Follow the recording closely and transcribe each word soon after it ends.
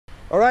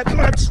All right,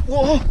 lads.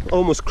 Whoa,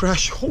 almost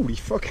crashed. Holy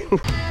fucking.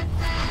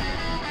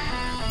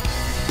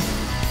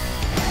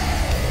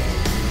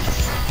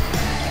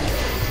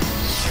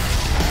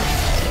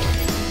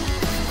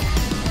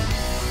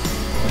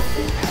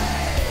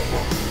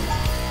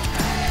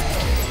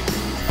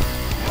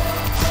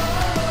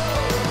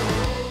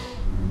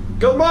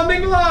 Good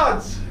morning,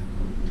 lads!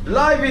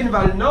 Live in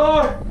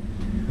Vallnord.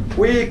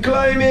 We're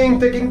climbing,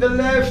 taking the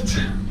left,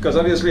 because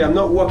obviously I'm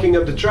not walking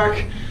up the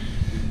track.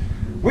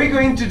 We're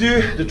going to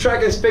do the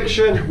track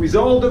inspection with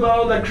all the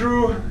Vallnord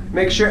crew,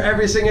 make sure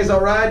everything is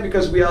alright,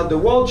 because we had the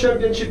World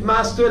Championship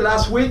Master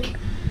last week.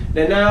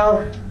 And now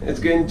it's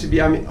going to be,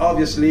 I mean,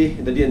 obviously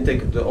they didn't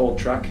take the whole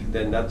track,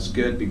 then that's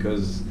good,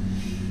 because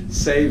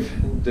save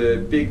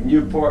the big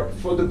new part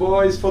for the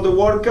boys for the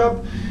World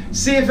Cup.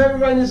 See if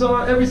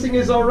everything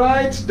is all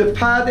right, the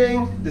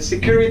padding, the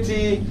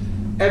security,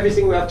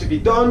 everything will have to be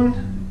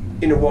done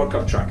in a World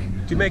Cup track.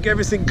 To make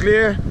everything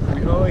clear,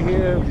 we're all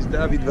here with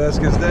David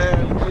Vasquez there.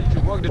 We're going to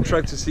walk the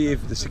track to see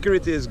if the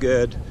security is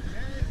good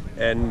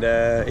and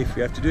if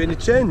we have to do any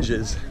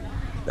changes.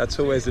 That's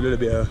always a little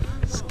bit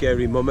of a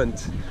scary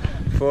moment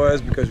for us,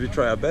 because we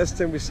try our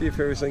best and we see if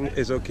everything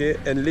is okay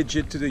and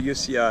legit to the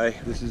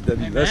UCI. This is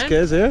David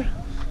Vasquez here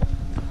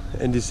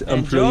and this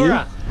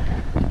employee.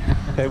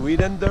 And we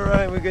then Dora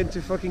and we're going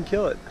to fucking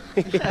kill it.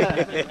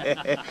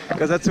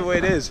 Because that's the way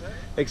it is.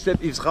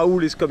 Except if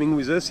Raoul is coming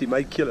with us, he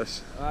might kill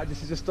us.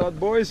 This is the start,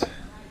 boys.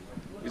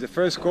 With the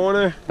first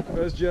corner,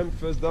 first jump,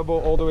 first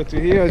double, all the way to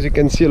here. As you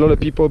can see, a lot of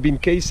people have been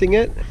casing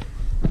it.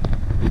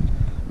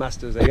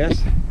 Masters, I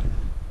guess.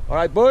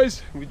 Alright,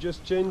 boys, we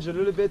just changed a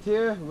little bit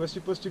here. We were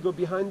supposed to go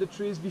behind the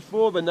trees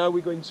before, but now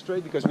we're going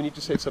straight because we need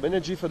to save some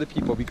energy for the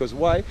people. Because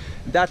why?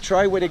 That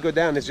try when they go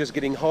down is just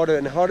getting harder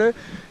and harder.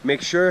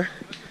 Make sure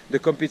the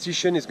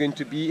competition is going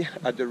to be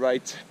at the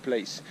right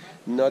place,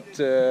 not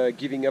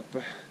giving up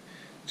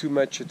too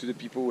much to the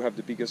people who have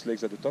the biggest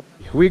legs at the top.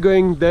 We're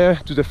going there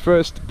to the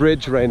first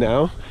bridge right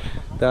now.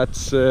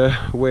 That's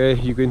where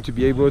you're going to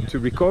be able to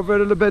recover a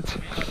little bit.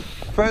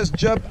 First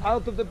jump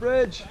out of the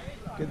bridge.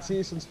 You can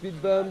see some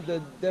speed bump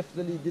that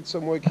definitely did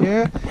some work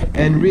here,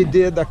 and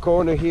redid the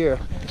corner here.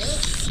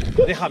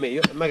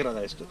 Déjame, me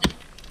agrada esto.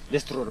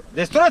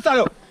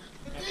 Destrózalo!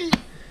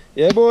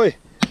 Yeah, boy.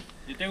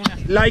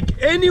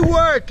 Like any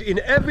work in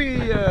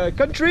every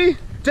country,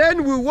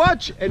 10 will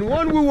watch and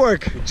 1 will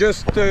work.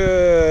 Just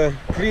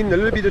clean a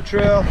little bit of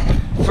trail.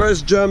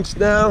 First jumps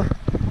now.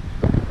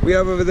 We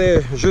have over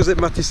there Josep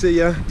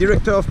Martisella,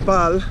 director of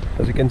PAL.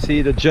 As you can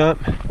see, the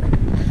jump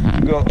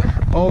go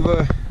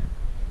over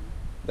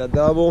that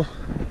double,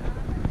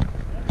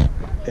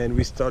 and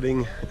we're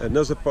starting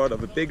another part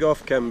of a big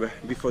off camber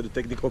before the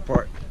technical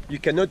part. You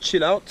cannot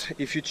chill out.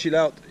 If you chill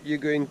out, you're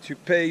going to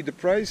pay the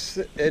price,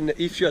 and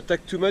if you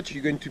attack too much,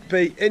 you're going to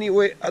pay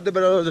anyway at the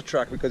bottom of the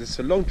track, because it's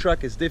a long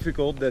track, it's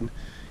difficult. Then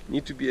you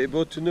need to be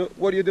able to know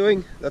what you're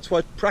doing. That's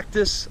what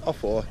practice are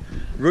for.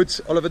 Routes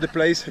all over the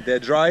place, they're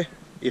dry.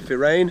 If it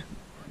rains,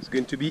 it's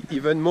going to be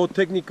even more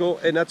technical,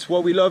 and that's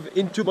what we love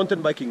into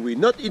mountain biking. We're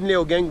not in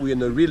Leogang, we're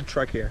in a real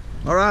track here.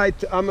 All right,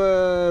 I'm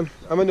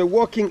in a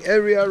walking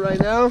area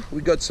right now.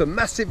 We got some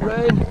massive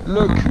rain.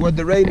 Look what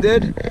the rain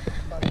did.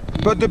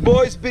 But the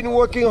boys been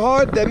working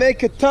hard. They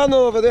make a tunnel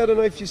over there, I don't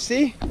know if you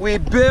see. We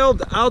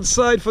build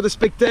outside for the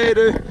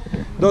spectator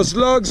those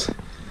logs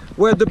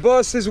where the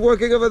boss is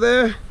working over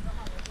there.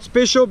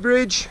 Special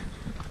bridge.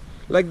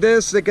 Like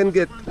this, they can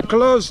get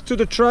close to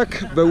the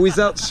track, but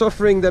without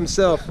suffering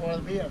themselves.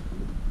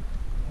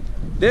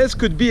 This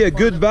could be a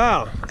good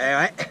bar.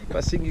 I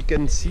think you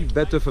can see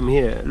better from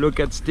here. Look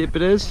how steep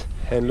it is,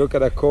 and look at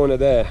that corner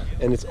there,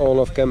 and it's all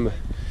off camber.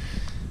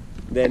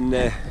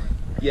 Then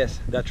yes,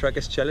 that track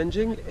is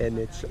challenging, and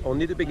it's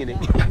only the beginning.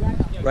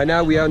 Right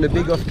now we are on a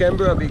big off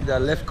camber.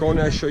 That left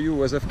corner I show you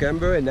was off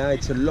camber, and now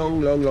it's a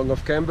long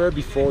off camber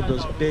before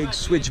those big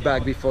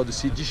switchback, before the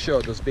CG show,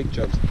 those big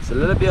jumps. It's a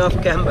little bit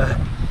off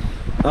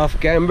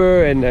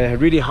camber, and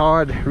really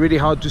hard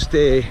to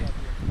stay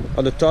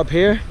on the top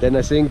here. Then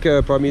I think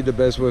probably the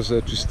best was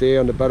to stay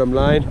on the bottom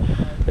line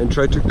and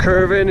try to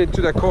curve in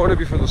into the corner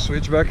before the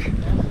switchback.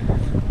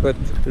 But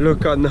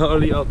look how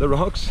gnarly are the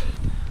rocks.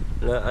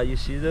 How you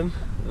see them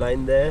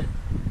lying there,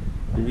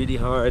 really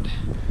hard.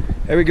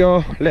 Here we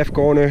go, left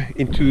corner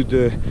into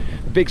the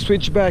big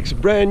switchbacks,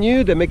 brand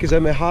new. They make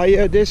them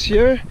higher this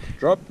year.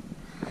 Drop.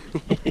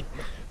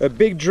 A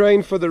big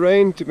drain for the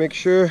rain to make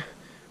sure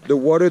the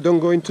water don't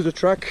go into the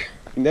track.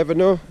 You never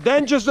know.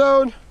 Danger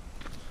zone.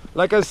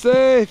 Like I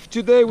say, if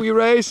today we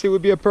race, it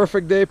would be a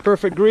perfect day,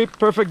 perfect grip,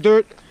 perfect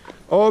dirt,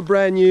 all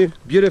brand new,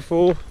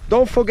 beautiful.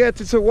 Don't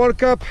forget, it's a World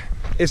Cup.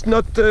 It's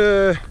not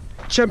a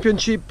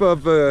championship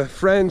of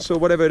France or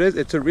whatever it is.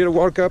 It's a real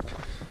World Cup.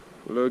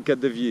 Look at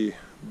the view.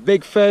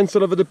 Big fence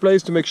all over the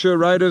place to make sure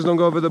riders don't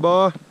go over the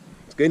bar.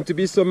 It's going to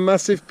be some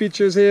massive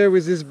pictures here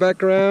with this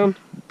background.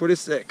 Pretty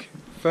sick.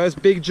 First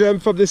big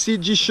jump from the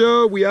CG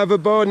show. We have a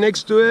bar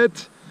next to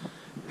it.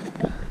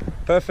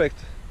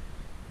 Perfect.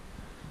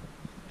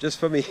 Just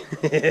for me.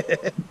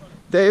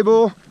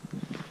 Table,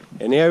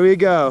 and here we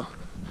go.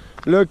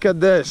 Look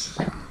at this,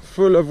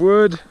 full of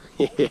wood.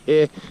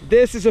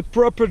 This is a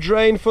proper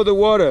drain for the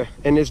water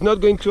and it's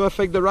not going to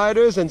affect the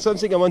riders. And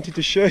something I wanted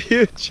to show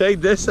you, check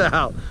this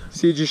out.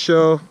 CG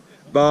show,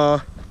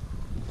 bar,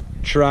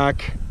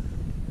 track,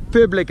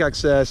 public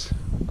access,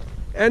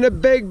 and a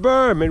big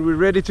berm, and we're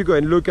ready to go.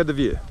 And look at the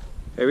view.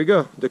 Here we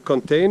go. The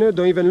container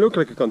don't even look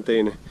like a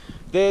container.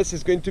 This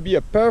is going to be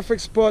a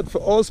perfect spot for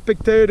all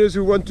spectators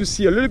who want to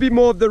see a little bit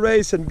more of the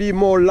race and be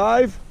more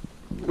live.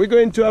 We're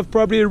going to have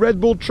probably a Red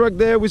Bull truck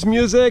there with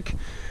music.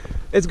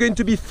 It's going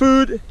to be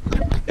food.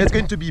 It's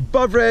going to be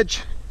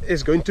beverage.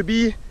 It's going to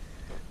be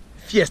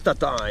fiesta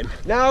time.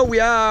 Now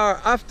we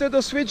are after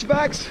the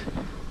switchbacks.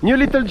 New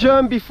little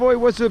jump. Before it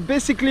was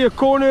basically a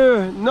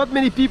corner. Not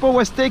many people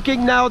was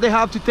taking. Now they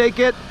have to take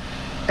it.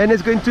 And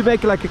it's going to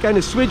make like a kind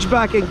of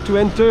switchback to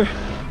enter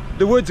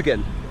the woods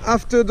again.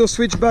 After the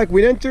switchback,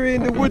 we enter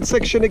in the wood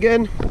section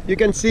again. You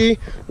can see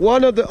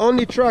one of the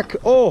only track,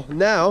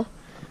 now,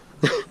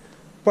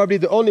 probably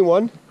the only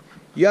one.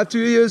 You have to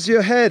use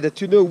your head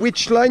to know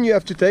which line you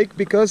have to take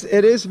because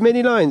it is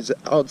many lines.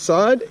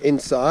 Outside,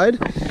 inside,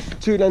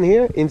 2 lines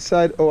here,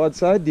 inside or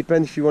outside.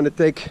 Depends if you want to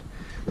take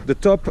the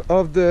top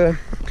of the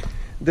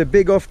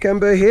big off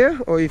camber here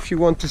or if you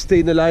want to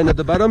stay in the line at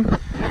the bottom.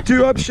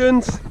 2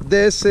 options.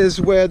 This is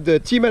where the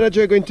team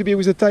manager is going to be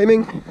with the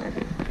timing.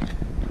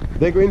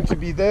 They're going to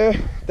be there.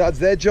 That's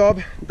their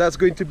job. That's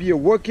going to be a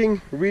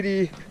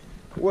really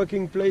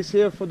working place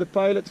here for the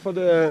pilots, for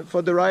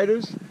the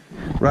riders.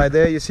 Right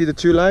there, you see the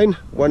 2 lines,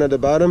 one at the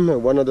bottom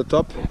and one at the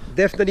top.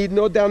 Definitely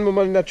no down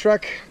moment in that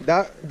track.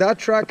 That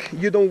track,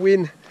 you don't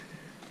win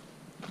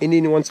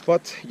in one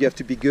spot. You have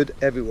to be good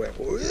everywhere.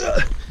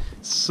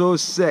 So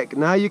sick.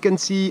 Now you can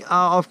see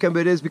how off camber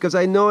it is because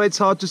I know it's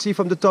hard to see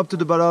from the top to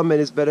the bottom and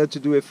it's better to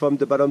do it from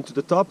the bottom to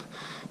the top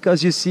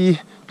because you see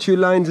 2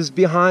 lines is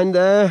behind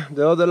there,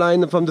 the other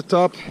line from the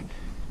top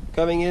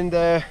coming in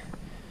there.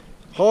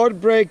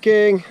 Hard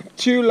braking,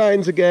 2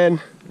 lines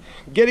again.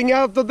 Getting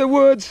out of the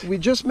woods. We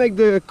just make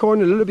the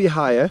corner a little bit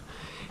higher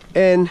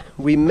and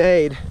we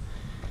made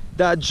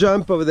that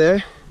jump over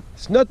there.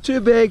 It's not too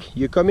big.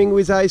 You're coming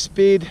with high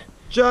speed.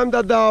 Jump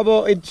that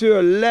double into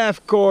a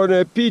left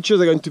corner. Pictures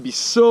are going to be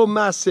so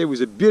massive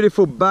with a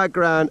beautiful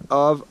background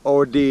of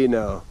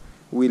Ordino.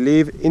 We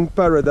live in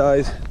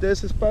paradise.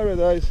 This is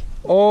paradise.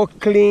 All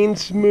clean,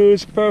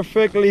 smooth,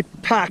 perfectly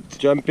packed.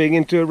 Jumping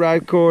into a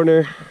right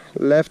corner,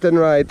 left and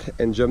right,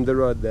 and jump the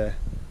road there.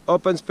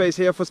 Open space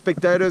here for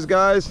spectators,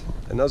 guys.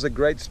 Another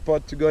great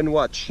spot to go and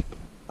watch.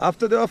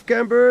 After the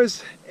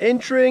off-cambers,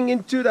 entering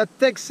into that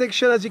tech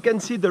section, as you can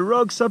see, the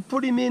rocks are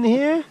putting in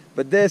here.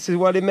 But this is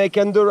what makes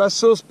Andorra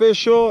so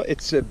special.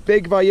 It's a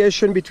big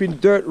variation between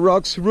dirt,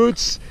 rocks,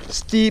 roots,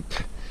 steep,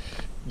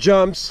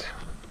 jumps,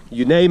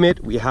 you name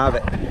it, we have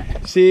it.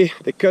 See,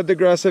 they cut the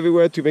grass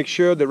everywhere to make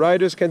sure the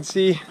riders can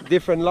see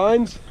different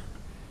lines.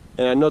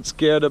 And I'm not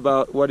scared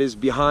about what is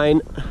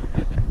behind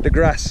the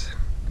grass.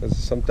 Because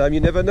sometimes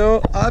you never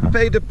know. I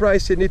paid the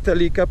price in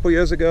Italy a couple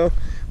years ago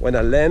when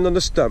I land on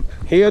the stump.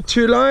 Here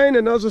 2 line,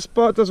 another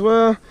spot as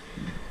well.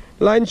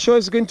 Line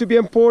choice is going to be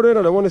important.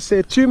 I don't want to say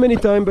it too many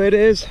times, but it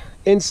is.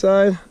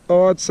 Inside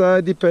or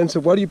outside, depends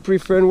on what you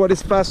prefer and what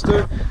is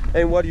faster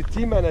and what your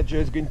team manager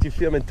is going to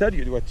film and tell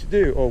you what to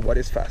do or what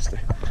is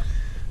faster.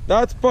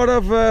 That's part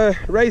of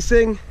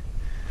racing.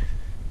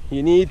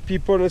 You need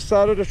people on the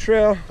side of the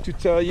trail to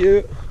tell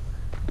you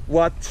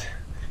what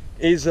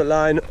is a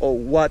line or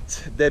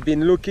what they've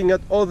been looking at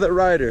other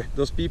rider.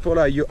 Those people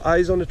are your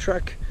eyes on the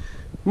track.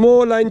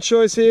 More line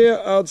choice here,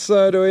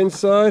 outside or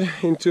inside,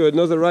 into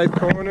another right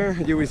corner.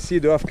 You will see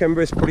the off-camber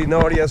is pretty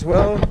gnarly as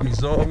well, with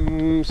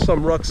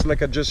some rocks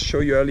like I just showed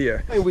you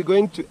earlier. And we're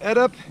going to head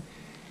up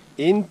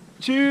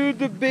into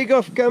the big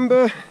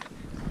off-camber.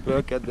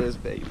 Look at this,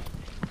 baby.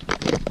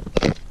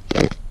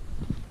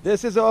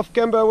 This is the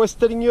off-camber I was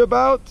telling you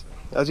about.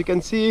 As you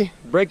can see,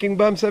 braking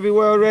bumps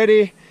everywhere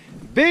already.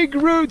 Big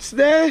roots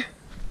there.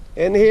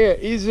 And here,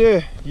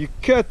 either you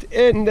cut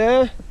in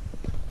there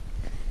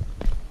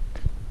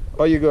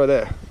or you go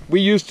there. We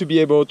used to be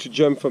able to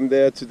jump from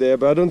there to there,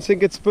 but I don't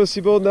think it's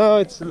possible now.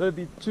 It's a little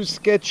bit too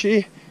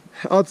sketchy.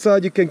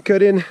 Outside you can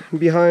cut in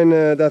behind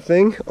that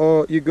thing,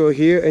 or you go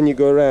here and you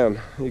go around.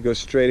 You go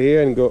straight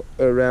here and go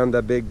around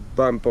that big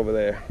bump over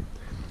there.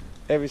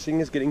 Everything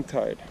is getting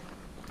tired.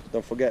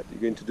 Don't forget,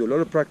 you're going to do a lot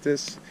of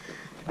practice,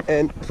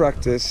 and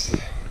practice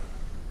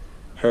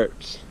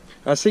hurts.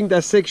 I think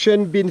that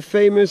section been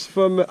famous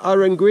from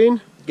Aaron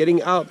Green,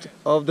 getting out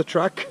of the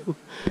track.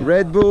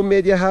 Red Bull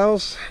Media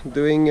House,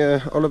 doing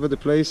all over the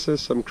place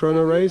some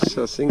chrono race.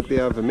 I think they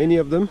have many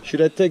of them.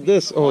 Should I take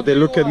this? Oh, they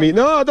look at me.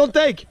 No, don't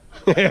take!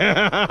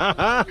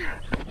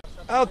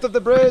 Out of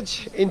the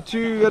bridge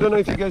into, I don't know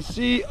if you guys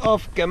see,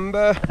 off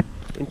camber,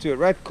 into a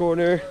right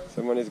corner.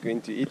 Someone is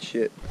going to eat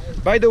shit.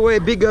 By the way,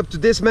 big up to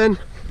this man.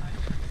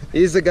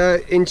 He's the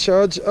guy in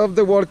charge of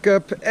the World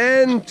Cup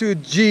and to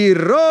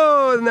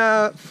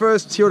Girona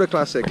first Tour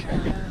Classic.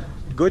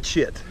 Good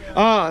shit.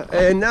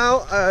 And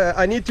now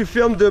I need to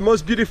film the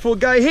most beautiful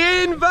guy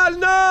here in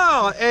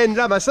Vallnord and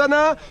La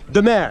Massana,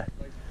 the mayor.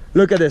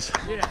 Look at this.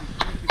 Yeah.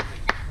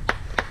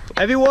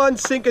 Everyone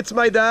think it's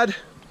my dad.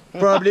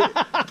 Probably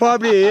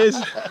he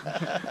is.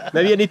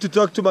 Maybe I need to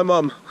talk to my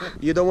mom.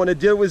 You don't want to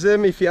deal with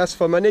him. If he asks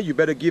for money, you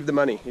better give the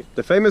money.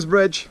 The famous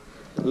bridge.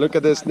 Look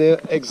at this near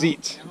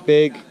exit.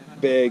 Big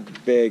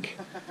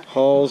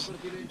holes.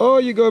 Oh,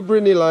 you go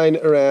Brindley line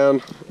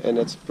around, and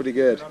that's pretty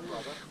good.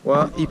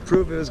 Well, he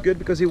proved it was good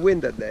because he won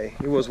that day.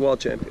 He was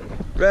world champion.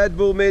 Red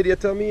Bull media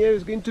tell me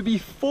it's going to be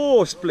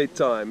 4 split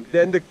time.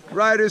 Then the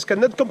riders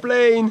cannot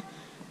complain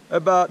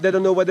about they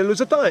don't know why they lose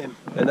the time.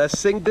 And I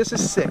think this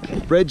is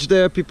sick. Bridge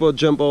there, people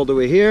jump all the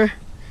way here.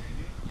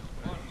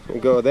 We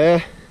go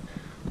there.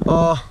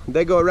 Oh,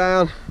 they go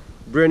around,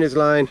 Brindley's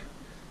line,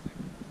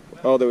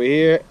 all the way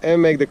here,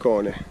 and make the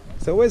corner.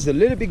 So it's a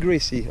little bit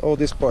greasy, all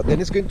this part.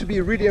 Then it's going to be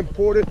really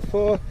important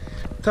for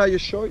tire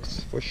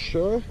choice, for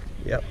sure.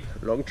 Yep,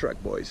 long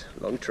track, boys,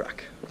 long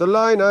track. The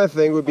line, I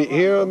think, would be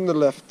here on the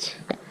left.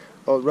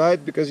 All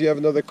right, because you have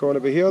another corner,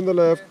 but here on the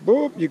left,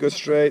 boom, you go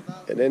straight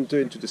and enter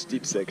into the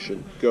steep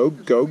section. Go.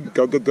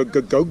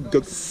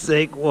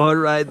 Sick one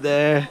right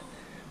there.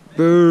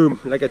 Boom,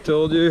 like I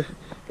told you,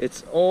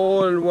 it's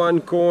all in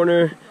one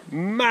corner.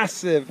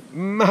 Massive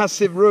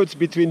roads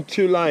between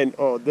 2 lines.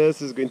 Oh,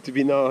 this is going to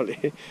be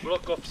gnarly.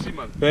 Block of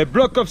cement.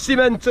 Block of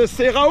cement,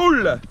 c'est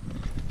Raoul.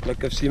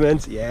 Block of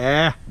cement,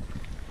 yeah.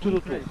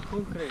 Concrete.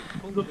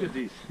 Look at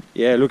this.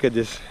 Yeah, look at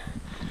this.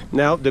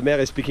 Now the mayor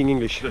is speaking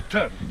English. The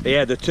turn.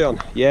 Yeah, the turn.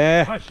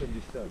 Yeah. Fashion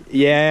this turn.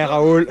 Yeah,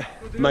 Raoul.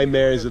 My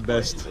mayor is the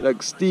best.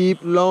 Like steep,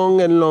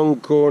 long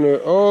corner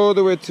all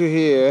the way to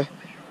here.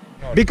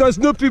 Because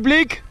no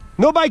public,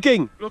 no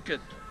biking. Look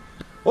at.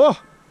 Oh,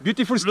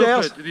 beautiful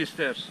stairs. Look at these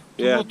stairs.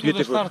 Yeah,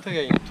 beautiful. To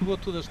go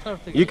to the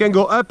start again. You can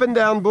go up and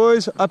down,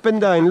 boys, up and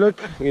down. Look,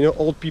 you know,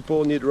 old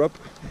people need rope.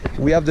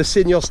 We have the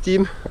seniors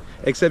team,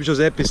 except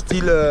Josep is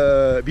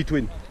still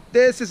between.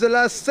 This is the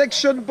last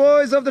section,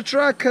 boys, of the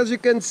track. As you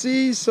can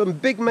see, some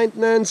big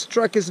maintenance.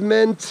 Track is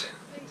meant.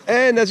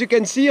 And as you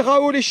can see,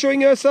 Raoul is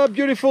showing us how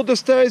beautiful the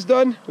stair is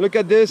done. Look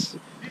at this.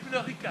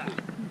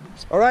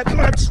 All right,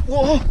 let's.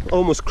 Whoa!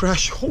 Almost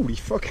crash. Holy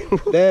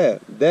fucking.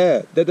 There.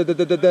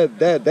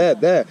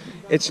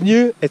 It's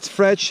new, it's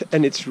fresh,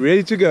 and it's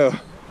ready to go.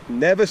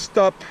 Never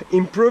stop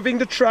improving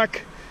the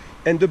track,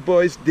 and the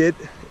boys did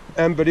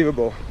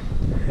unbelievable.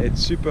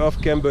 It's super off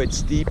camber, it's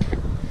steep.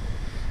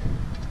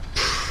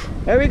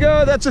 There we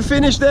go, that's a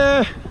finish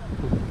there.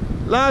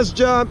 Last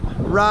jump,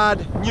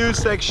 rad, new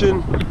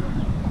section.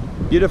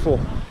 Beautiful.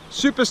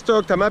 Super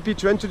stoked. I'm happy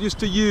to introduce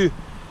to you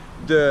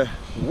the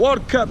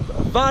World Cup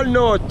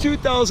Vallnord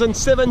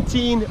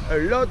 2017. A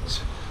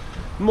lot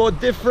more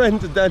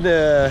different than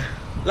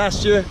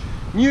last year.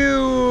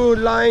 New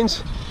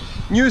lines,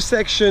 new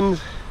sections.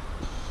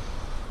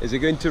 Is it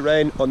going to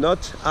rain or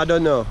not? I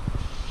don't know.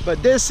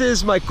 But this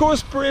is my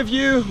course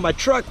preview, my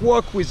track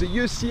walk with the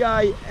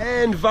UCI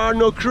and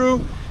Vallnord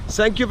crew.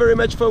 Thank you very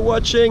much for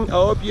watching. I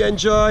hope you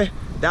enjoy.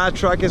 That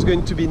track is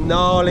going to be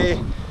gnarly.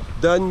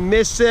 Don't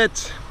miss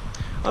it.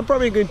 I'm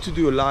probably going to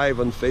do a live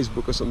on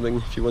Facebook or something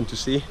if you want to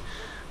see.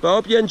 But I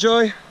hope you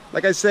enjoy.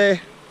 Like I say,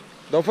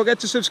 don't forget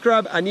to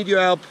subscribe. I need your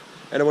help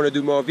and I want to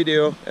do more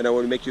video and I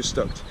want to make you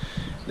stoked.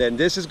 Then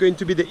this is going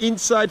to be the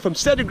inside from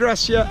Cédric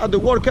Gracia at the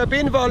World Cup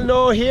in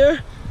Vallnord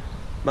here.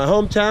 My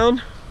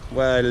hometown,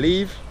 where I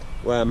live,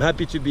 where I'm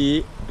happy to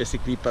be,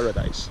 basically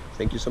paradise.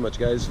 Thank you so much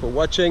guys for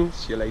watching.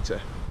 See you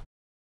later.